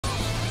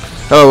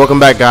Hello, welcome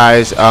back,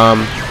 guys.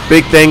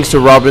 Big thanks to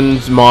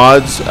Robin's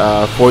mods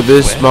for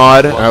this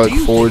mod. I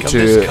look forward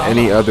to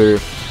any other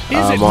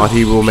mod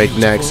he will make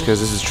next, because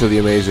this is truly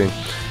amazing.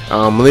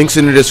 Links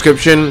in the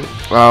description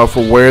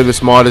for where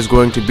this mod is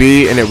going to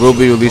be, and it will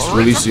be released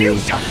really soon.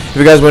 If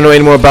you guys want to know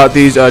any more about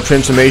these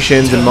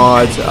transformations and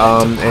mods,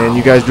 and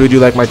you guys really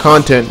do like my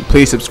content,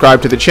 please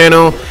subscribe to the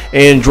channel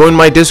and join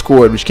my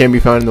Discord, which can be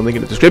found in the link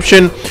in the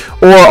description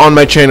or on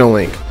my channel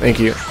link. Thank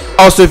you.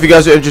 Also, if you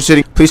guys are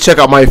interested, please check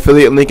out my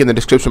affiliate link in the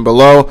description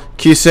below.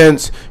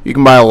 KeySense, you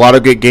can buy a lot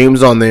of good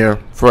games on there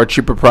for a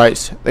cheaper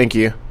price. Thank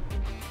you.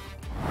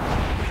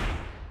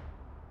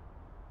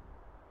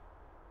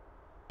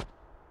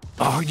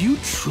 Are you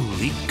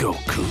truly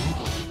Goku?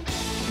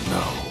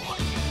 No.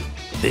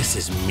 This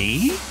is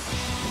me?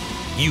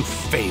 You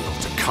fail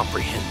to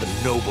comprehend the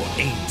noble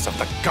aims of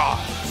the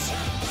gods,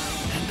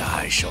 and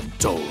I shall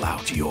dole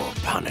out your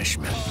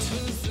punishment.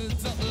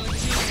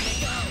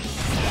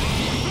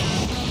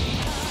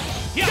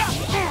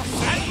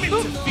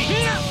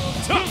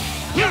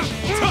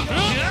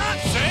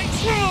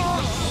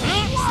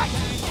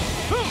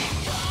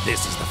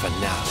 This is the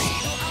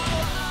finale.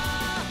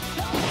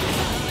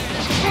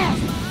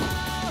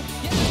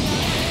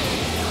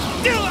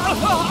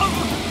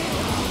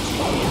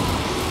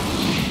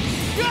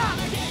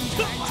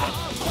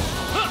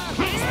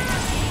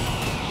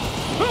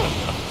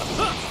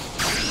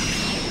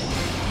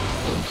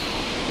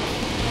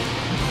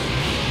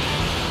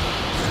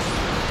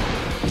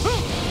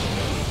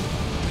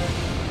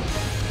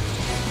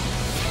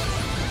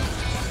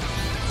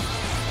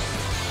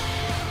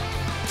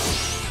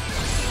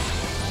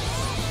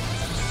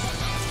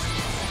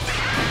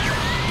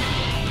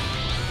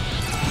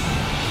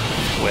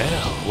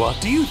 Well,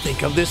 what do you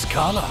think of this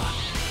color?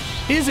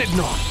 Is it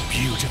not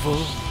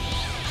beautiful?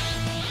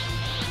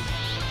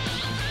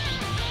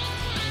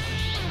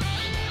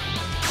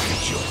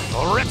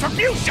 Enjoy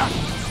retribution!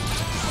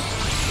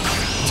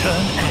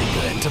 Turn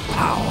anger into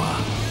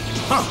power.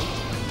 Huh?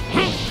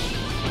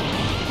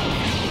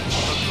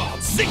 The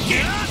gods sink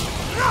in!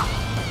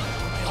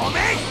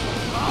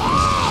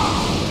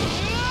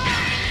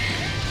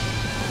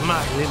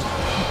 My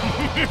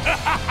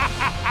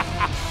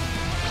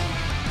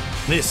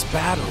This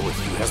battle with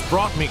you has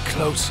brought me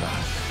closer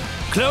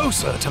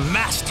to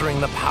mastering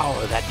the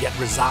power that yet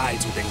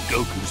resides within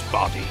Goku's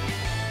body.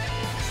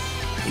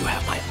 You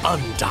have my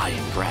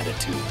undying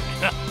gratitude.